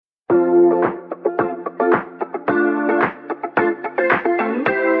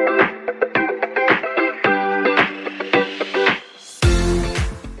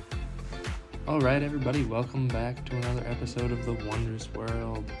right, everybody, welcome back to another episode of The Wondrous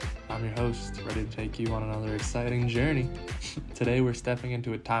World. I'm your host, ready to take you on another exciting journey. Today we're stepping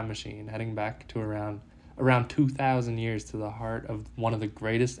into a time machine, heading back to around 2,000 years to the heart of one of the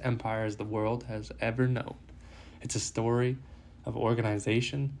greatest empires the world has ever known. It's a story of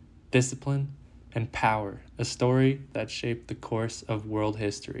organization, discipline, and power, a story that shaped the course of world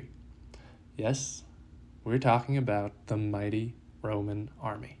history. Yes, we're talking about the mighty Roman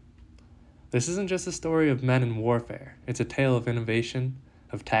army. This isn't just a story of men in warfare. It's a tale of innovation,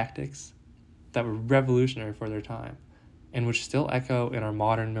 of tactics that were revolutionary for their time, and which still echo in our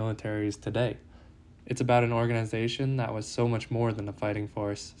modern militaries today. It's about an organization that was so much more than a fighting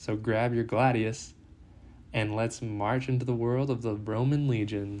force. So grab your gladius, and let's march into the world of the Roman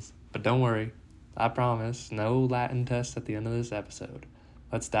legions. But don't worry, I promise, no Latin tests at the end of this episode.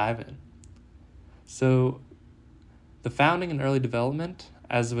 Let's dive in. So, the founding and early development.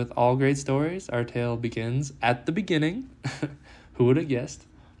 As with all great stories, our tale begins at the beginning. Who would have guessed?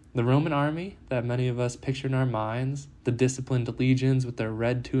 The Roman army that many of us picture in our minds, the disciplined legions with their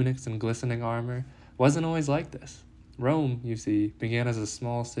red tunics and glistening armor, wasn't always like this. Rome, you see, began as a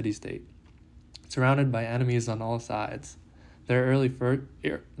small city-state, surrounded by enemies on all sides. Their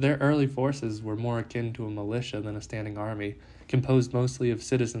early forces were more akin to a militia than a standing army, composed mostly of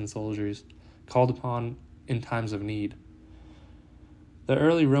citizen soldiers, called upon in times of need. The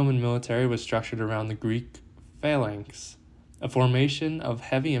early Roman military was structured around the Greek phalanx, a formation of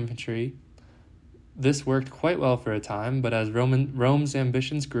heavy infantry. This worked quite well for a time, but as Rome's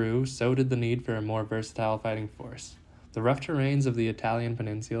ambitions grew, so did the need for a more versatile fighting force. The rough terrains of the Italian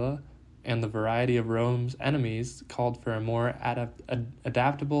peninsula and the variety of Rome's enemies called for a more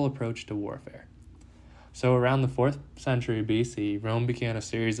adaptable approach to warfare. So around the 4th century BC, Rome began a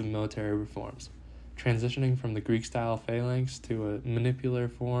series of military reforms, transitioning from the Greek-style phalanx to a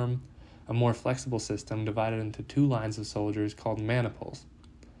manipular form, a more flexible system divided into two lines of soldiers called maniples.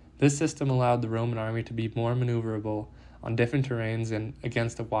 This system allowed the Roman army to be more maneuverable on different terrains and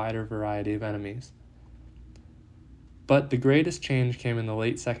against a wider variety of enemies. But the greatest change came in the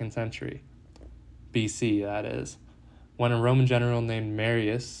late 2nd century, BC that is, when a Roman general named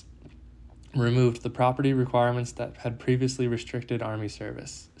Marius removed the property requirements that had previously restricted army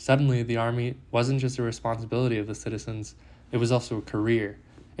service. Suddenly, the army wasn't just a responsibility of the citizens, it was also a career.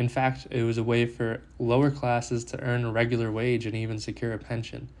 In fact, it was a way for lower classes to earn a regular wage and even secure a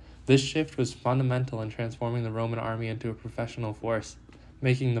pension. This shift was fundamental in transforming the Roman army into a professional force,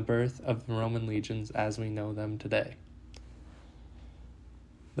 making the birth of the Roman legions as we know them today.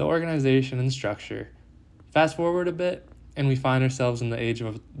 The organization and structure. Fast forward a bit, and we find ourselves in the age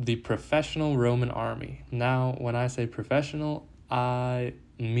of the professional Roman army. Now, when I say professional, I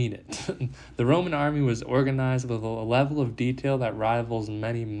mean it. The Roman army was organized with a level of detail that rivals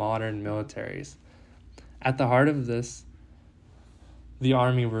many modern militaries. At the heart of this, the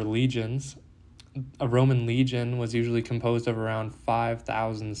army were legions. A Roman legion was usually composed of around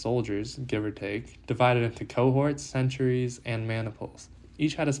 5,000 soldiers, give or take, divided into cohorts, centuries, and maniples.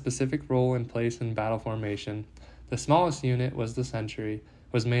 Each had a specific role and place in battle formation. The smallest unit was the century,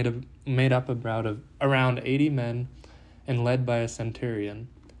 was made up of around 80 men and led by a centurion.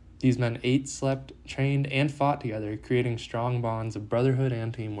 These men ate, slept, trained, and fought together, creating strong bonds of brotherhood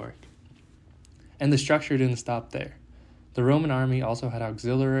and teamwork. And the structure didn't stop there. The Roman army also had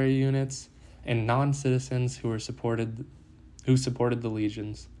auxiliary units and non-citizens who supported the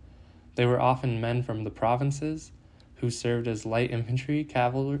legions. They were often men from the provinces, who served as light infantry,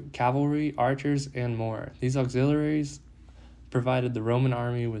 cavalry, archers, and more. These auxiliaries provided the Roman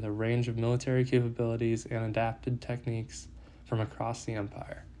army with a range of military capabilities and adapted techniques from across the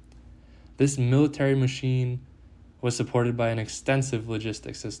empire. This military machine was supported by an extensive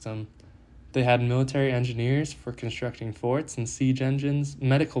logistics system. They had military engineers for constructing forts and siege engines,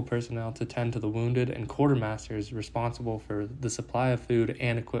 medical personnel to tend to the wounded, and quartermasters responsible for the supply of food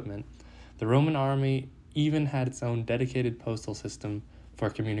and equipment. The Roman army even had its own dedicated postal system for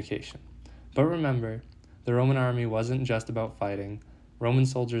communication. But remember, the Roman army wasn't just about fighting. Roman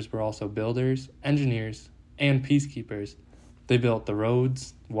soldiers were also builders, engineers, and peacekeepers. They built the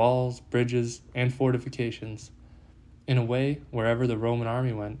roads, walls, bridges, and fortifications. In a way, wherever the Roman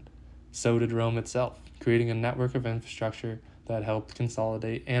army went, so did Rome itself, creating a network of infrastructure that helped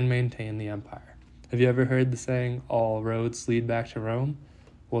consolidate and maintain the empire. Have you ever heard the saying, all roads lead back to Rome?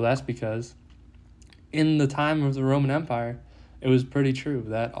 Well, that's because in the time of the Roman Empire, it was pretty true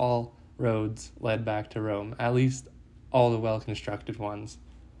that all roads led back to Rome, at least all the well-constructed ones,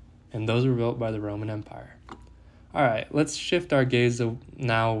 and those were built by the Roman Empire. All right, let's shift our gaze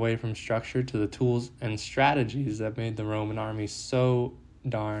now away from structure to the tools and strategies that made the Roman army so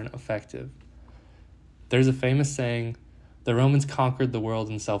darn effective. There's a famous saying, "The Romans conquered the world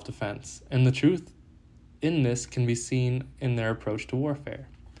in self-defense," and the truth in this can be seen in their approach to warfare.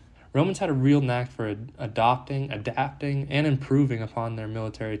 Romans had a real knack for adapting, and improving upon their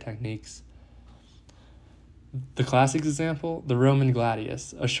military techniques. The classic example, the Roman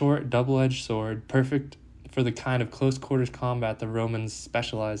gladius, a short, double-edged sword, perfect for the kind of close-quarters combat the Romans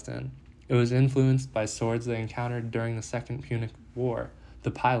specialized in. It was influenced by swords they encountered during the Second Punic War,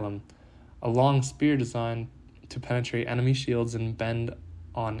 the pilum, a long spear designed to penetrate enemy shields and bend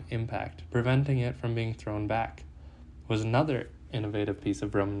on impact, preventing it from being thrown back, was another innovative piece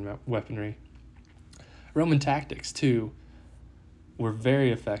of Roman weaponry. Roman tactics, too, were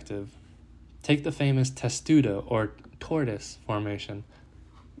very effective. Take the famous testudo, or tortoise formation,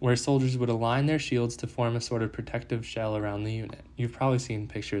 where soldiers would align their shields to form a sort of protective shell around the unit. You've probably seen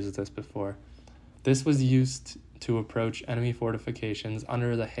pictures of this before. This was used to approach enemy fortifications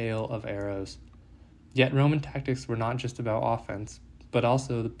under the hail of arrows. Yet Roman tactics were not just about offense, but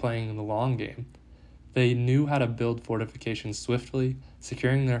also playing the long game. They knew how to build fortifications swiftly,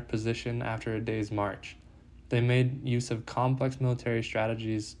 securing their position after a day's march. They made use of complex military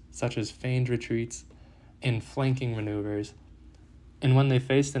strategies such as feigned retreats and flanking maneuvers. And when they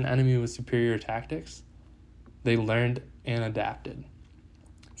faced an enemy with superior tactics, they learned and adapted.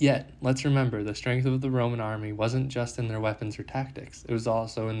 Yet, let's remember, the strength of the Roman army wasn't just in their weapons or tactics. It was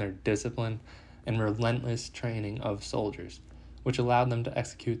also in their discipline and relentless training of soldiers, which allowed them to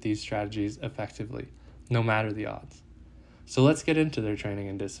execute these strategies effectively, no matter the odds. So let's get into their training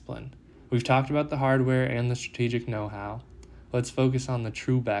and discipline. We've talked about the hardware and the strategic know-how. Let's focus on the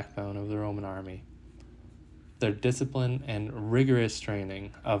true backbone of the Roman army, their discipline and rigorous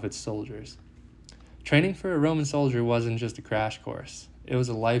training of its soldiers. Training for a Roman soldier wasn't just a crash course, it was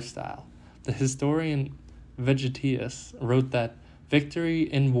a lifestyle. The historian Vegetius wrote that victory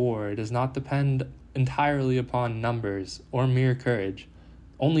in war does not depend entirely upon numbers or mere courage.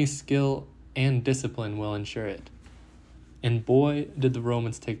 Only skill and discipline will ensure it. And boy, did the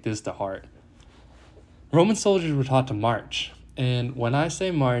Romans take this to heart. Roman soldiers were taught to march. And when I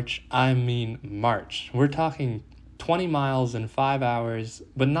say march, I mean march. We're talking 20 miles in 5 hours,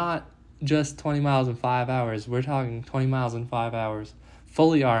 but not just 20 miles in 5 hours. We're talking 20 miles in 5 hours,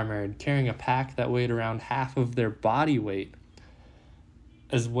 fully armored, carrying a pack that weighed around half of their body weight,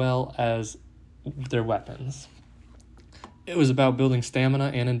 as well as their weapons. It was about building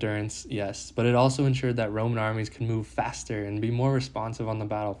stamina and endurance, yes, but it also ensured that Roman armies could move faster and be more responsive on the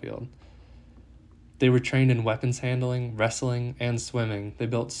battlefield. They were trained in weapons handling, wrestling, and swimming. They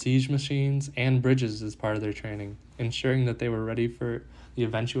built siege machines and bridges as part of their training, ensuring that they were ready for the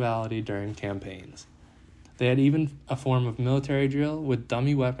eventuality during campaigns. They had even a form of military drill with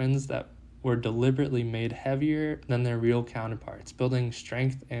dummy weapons that were deliberately made heavier than their real counterparts, building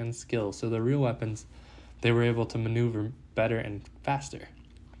strength and skill, so the real weapons they were able to maneuver better and faster.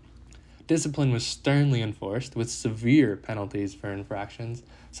 Discipline was sternly enforced, with severe penalties for infractions,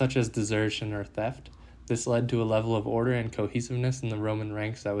 such as desertion or theft. This led to a level of order and cohesiveness in the Roman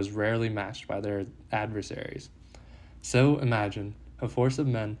ranks that was rarely matched by their adversaries. So imagine a force of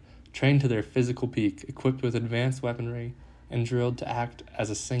men trained to their physical peak, equipped with advanced weaponry, and drilled to act as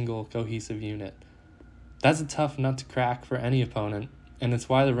a single, cohesive unit. That's a tough nut to crack for any opponent, and it's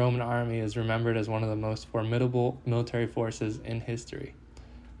why the Roman army is remembered as one of the most formidable military forces in history.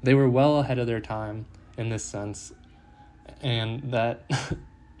 They were well ahead of their time in this sense, and that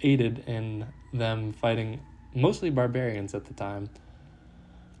aided in them fighting mostly barbarians at the time.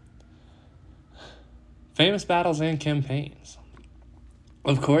 Famous battles and campaigns.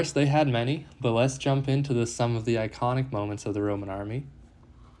 Of course, they had many, but let's jump into some of the iconic moments of the Roman army.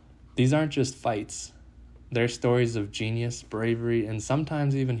 These aren't just fights. They're stories of genius, bravery, and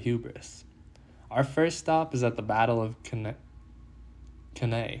sometimes even hubris. Our first stop is at the Battle of Cannae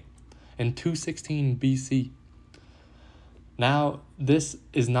in 216 BC. Now, this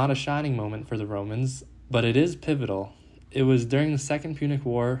is not a shining moment for the Romans, but it is pivotal. It was during the Second Punic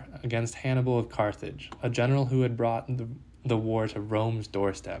War against Hannibal of Carthage, a general who had brought the war to Rome's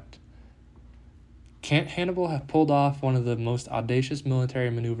doorstep. Hannibal had pulled off one of the most audacious military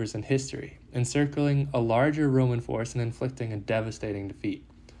maneuvers in history, encircling a larger Roman force and inflicting a devastating defeat.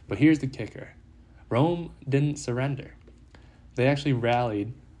 But here's the kicker. Rome didn't surrender. They actually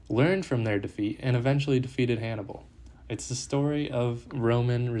rallied, learned from their defeat, and eventually defeated Hannibal. It's the story of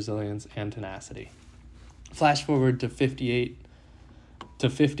Roman resilience and tenacity. Flash forward to 50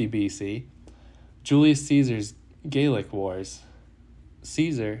 BC, Julius Caesar's Gallic Wars.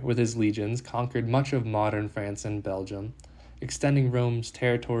 Caesar, with his legions, conquered much of modern France and Belgium, extending Rome's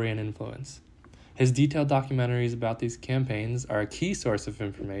territory and influence. His detailed documentaries about these campaigns are a key source of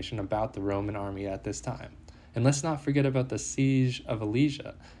information about the Roman army at this time. And let's not forget about the siege of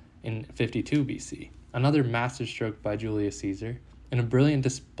Alesia in 52 BC, another masterstroke by Julius Caesar. In a brilliant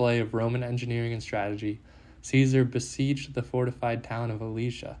display of Roman engineering and strategy, Caesar besieged the fortified town of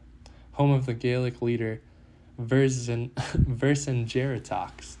Alesia, home of the Gallic leader Vercingetorix.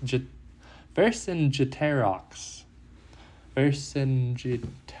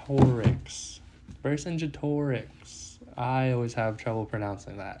 I always have trouble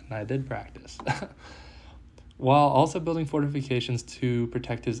pronouncing that, and I did practice. While also building fortifications to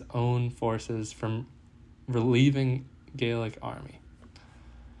protect his own forces from relieving Gallic army.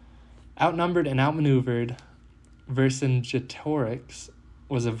 Outnumbered and outmaneuvered, Vercingetorix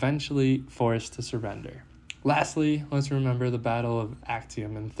was eventually forced to surrender. Lastly, let's remember the Battle of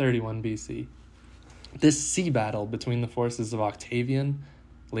Actium in 31 BC. This sea battle between the forces of Octavian,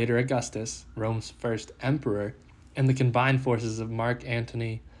 later Augustus, Rome's first emperor, and the combined forces of Mark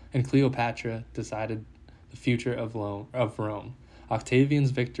Antony and Cleopatra decided the future of Rome.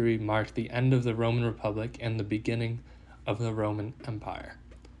 Octavian's victory marked the end of the Roman Republic and the beginning of the Roman Empire.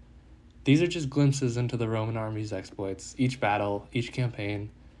 These are just glimpses into the Roman army's exploits. Each battle, each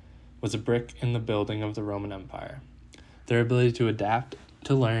campaign, was a brick in the building of the Roman Empire. Their ability to adapt,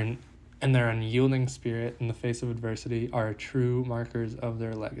 to learn, and their unyielding spirit in the face of adversity are true markers of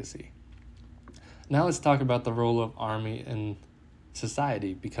their legacy. Now let's talk about the role of army in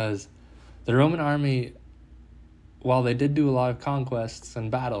society, because the Roman army, while they did do a lot of conquests and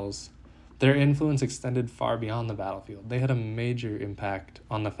battles, their influence extended far beyond the battlefield. They had a major impact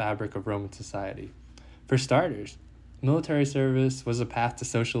on the fabric of Roman society. For starters, military service was a path to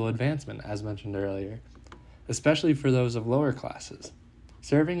social advancement, as mentioned earlier, especially for those of lower classes.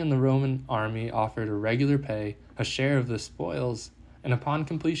 Serving in the Roman army offered a regular pay, a share of the spoils, and upon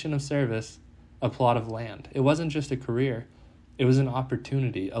completion of service, a plot of land. It wasn't just a career, it was an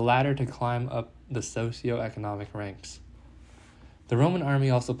opportunity, a ladder to climb up the socio-economic ranks. The Roman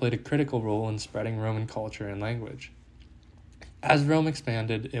army also played a critical role in spreading Roman culture and language. As Rome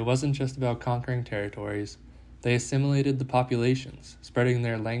expanded, it wasn't just about conquering territories. They assimilated the populations, spreading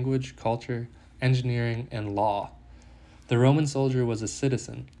their language, culture, engineering, and law. The Roman soldier was a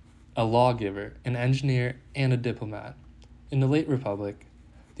citizen, a lawgiver, an engineer, and a diplomat. In the late Republic,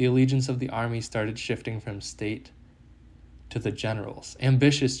 the allegiance of the army started shifting from state to the generals.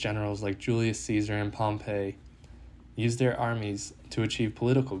 Ambitious generals like Julius Caesar and Pompey used their armies to achieve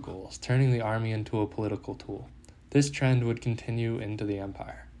political goals, turning the army into a political tool. This trend would continue into the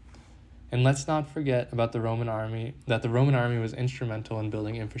empire. And let's not forget about the Roman army was instrumental in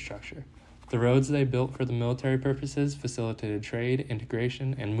building infrastructure. The roads they built for the military purposes facilitated trade,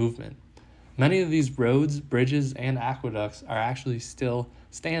 integration, and movement. Many of these roads, bridges, and aqueducts are actually still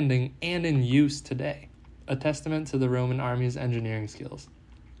standing and in use today, a testament to the Roman army's engineering skills.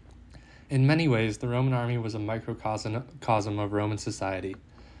 In many ways, the Roman army was a microcosm of Roman society.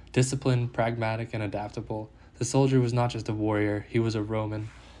 Disciplined, pragmatic, and adaptable, the soldier was not just a warrior, he was a Roman,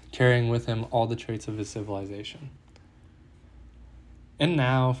 carrying with him all the traits of his civilization. And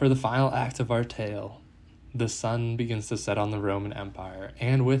now, for the final act of our tale, the sun begins to set on the Roman Empire,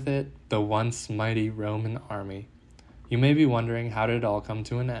 and with it, the once mighty Roman army. You may be wondering, how did it all come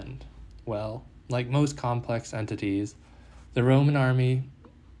to an end? Well, like most complex entities, the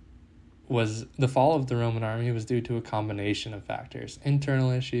fall of the Roman army was due to a combination of factors: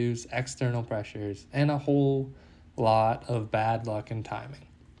 internal issues, external pressures, and a whole lot of bad luck and timing.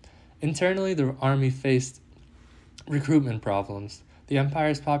 Internally, the army faced recruitment problems. The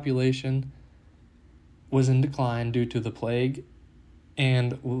empire's population was in decline due to the plague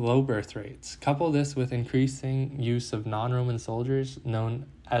and low birth rates. Couple this with increasing use of non-Roman soldiers, known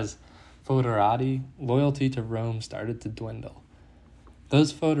as foederati, loyalty to Rome started to dwindle.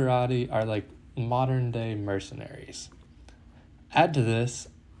 Those foederati are like modern-day mercenaries. Add to this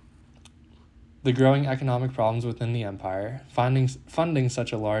the growing economic problems within the empire. Funding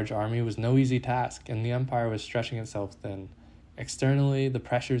such a large army was no easy task, and the empire was stretching itself thin. Externally, the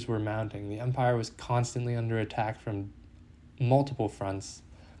pressures were mounting. The empire was constantly under attack from multiple fronts: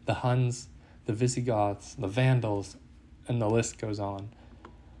 the Huns, the Visigoths, the Vandals, and the list goes on.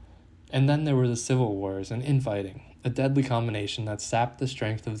 And then there were the civil wars and infighting, a deadly combination that sapped the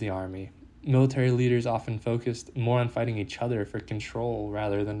strength of the army. Military leaders often focused more on fighting each other for control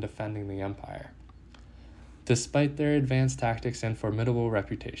rather than defending the empire. Despite their advanced tactics and formidable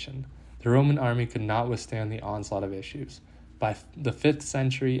reputation, the Roman army could not withstand the onslaught of issues. By the 5th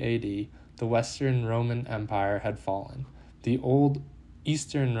century AD, the Western Roman Empire had fallen. The old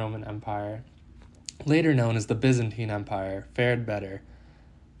Eastern Roman Empire, later known as the Byzantine Empire, fared better,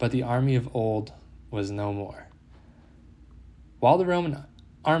 but the army of old was no more. While the Roman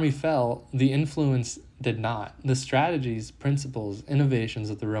army fell, the influence did not. The strategies, principles, innovations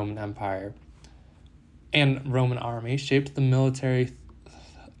of the Roman Empire and Roman army shaped military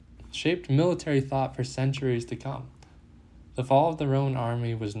thought for centuries to come. The fall of the Roman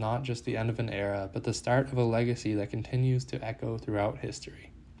army was not just the end of an era, but the start of a legacy that continues to echo throughout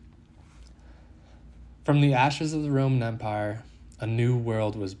history. From the ashes of the Roman Empire, a new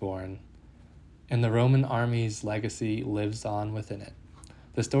world was born, and the Roman army's legacy lives on within it.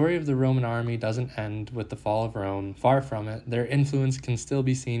 The story of the Roman army doesn't end with the fall of Rome. Far from it, their influence can still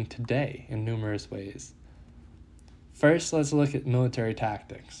be seen today in numerous ways. First, let's look at military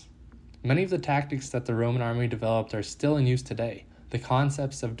tactics. Many of the tactics that the Roman army developed are still in use today. The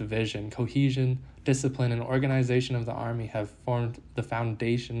concepts of division, cohesion, discipline, and organization of the army have formed the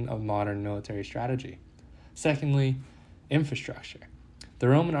foundation of modern military strategy. Secondly, infrastructure. The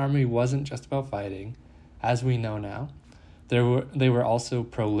Roman army wasn't just about fighting, as we know now. They were also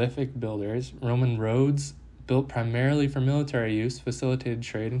prolific builders. Roman roads, built primarily for military use, facilitated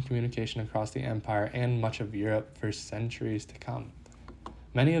trade and communication across the empire and much of Europe for centuries to come.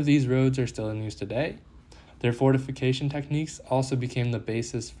 Many of these roads are still in use today. Their fortification techniques also became the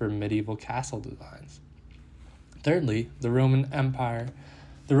basis for medieval castle designs. Thirdly, the Roman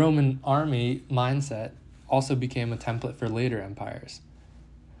army mindset also became a template for later empires.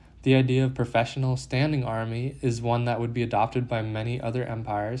 The idea of professional standing army is one that would be adopted by many other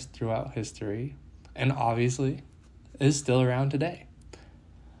empires throughout history, and obviously is still around today.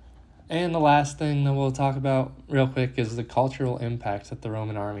 And the last thing that we'll talk about real quick is the cultural impact that the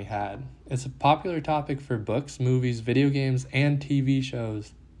Roman army had. It's a popular topic for books, movies, video games, and TV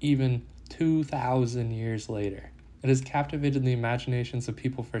shows, even 2,000 years later. It has captivated the imaginations of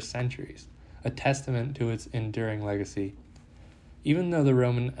people for centuries, a testament to its enduring legacy. Even though the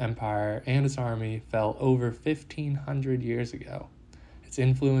Roman Empire and its army fell over 1,500 years ago, its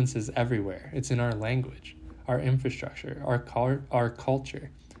influence is everywhere. It's in our language, our infrastructure, our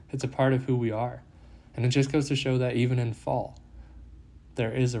culture. It's a part of who we are. And it just goes to show that even in fall,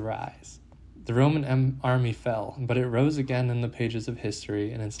 there is a rise. The Roman army fell, but it rose again in the pages of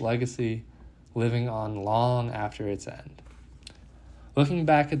history, and its legacy living on long after its end. Looking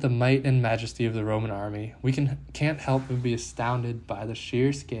back at the might and majesty of the Roman army, we can't help but be astounded by the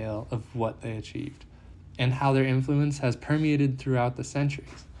sheer scale of what they achieved, and how their influence has permeated throughout the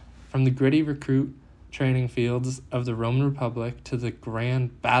centuries. From the gritty recruit training fields of the Roman Republic to the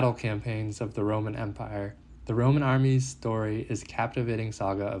grand battle campaigns of the Roman Empire, the Roman army's story is a captivating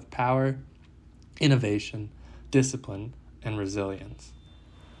saga of power, innovation, discipline, and resilience.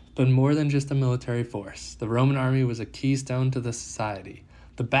 But more than just a military force, the Roman army was a keystone to the society,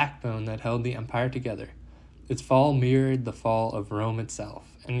 the backbone that held the empire together. Its fall mirrored the fall of Rome itself,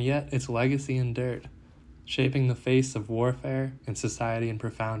 and yet its legacy endured, shaping the face of warfare and society in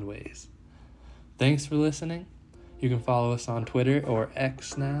profound ways. Thanks for listening. You can follow us on Twitter or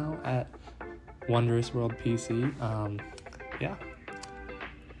X now at Wondrous World PC.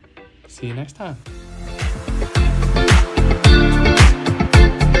 See you next time.